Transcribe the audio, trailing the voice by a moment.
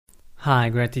Hi,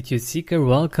 Gratitude Seeker.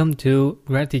 Welcome to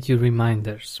Gratitude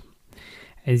Reminders.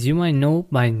 As you might know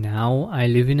by now, I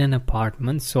live in an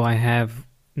apartment, so I have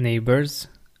neighbors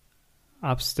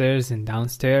upstairs and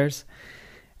downstairs.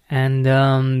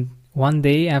 And one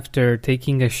day after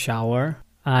taking a shower,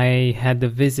 I had a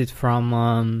visit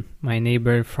from my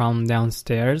neighbor from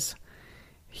downstairs.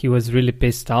 He was really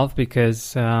pissed off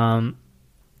because in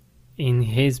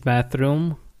his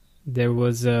bathroom there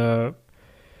was a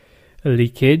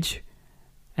leakage.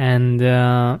 And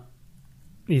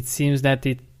it seems that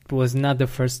it was not the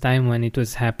first time when it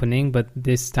was happening, but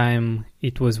this time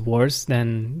it was worse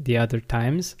than the other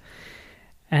times.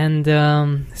 And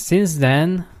since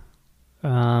then,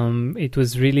 it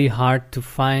was really hard to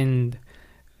find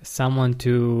someone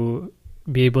to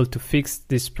be able to fix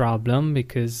this problem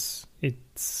because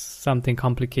it's something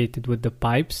complicated with the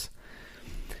pipes.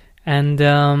 And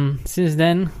since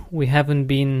then, we haven't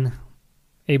been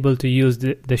able to use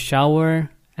the shower,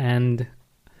 and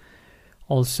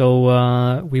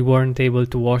also we weren't able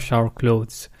to wash our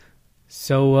clothes.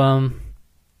 So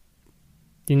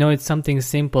it's something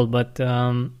simple, but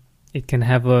it can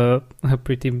have a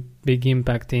pretty big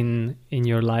impact in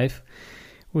your life.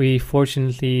 We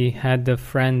fortunately had a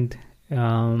friend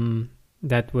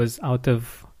that was out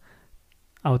of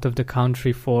the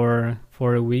country for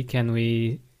a week, and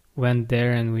we went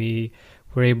there and we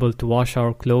were able to wash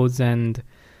our clothes and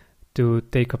to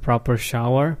take a proper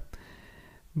shower.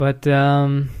 But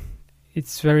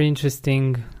it's very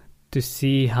interesting to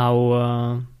see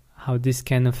how this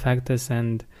can affect us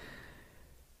and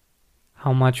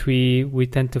how much we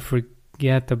tend to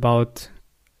forget about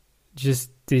just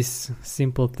this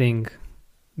simple thing.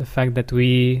 The fact that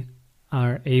we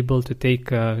are able to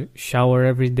take a shower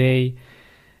every day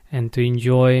and to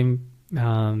enjoy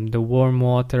the warm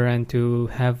water and to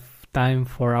have time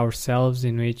for ourselves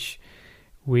in which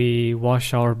we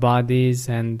wash our bodies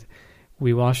and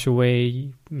we wash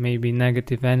away maybe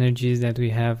negative energies that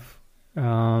we have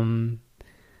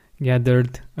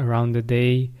gathered around the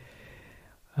day.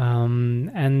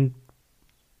 And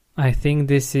I think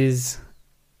this is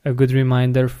a good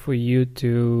reminder for you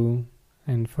to,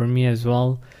 and for me as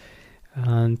well,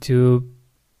 to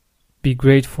be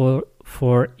grateful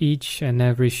for each and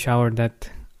every shower that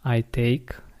I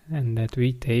take and that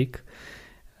we take,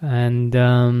 and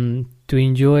to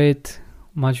enjoy it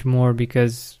much more,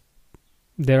 because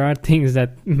there are things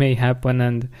that may happen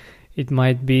and it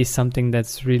might be something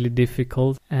that's really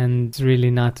difficult and it's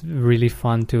really not really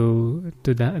fun to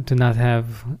not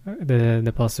have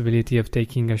the possibility of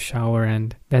taking a shower.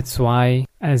 And that's why,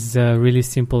 as a really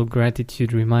simple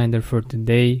gratitude reminder for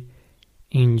today,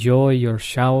 enjoy your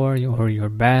shower or your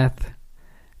bath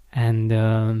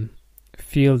and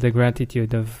feel the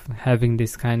gratitude of having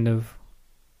this kind of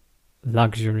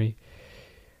luxury.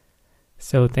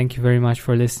 So thank you very much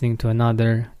for listening to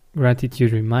another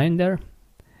gratitude reminder,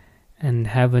 and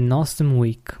have an awesome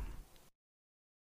week.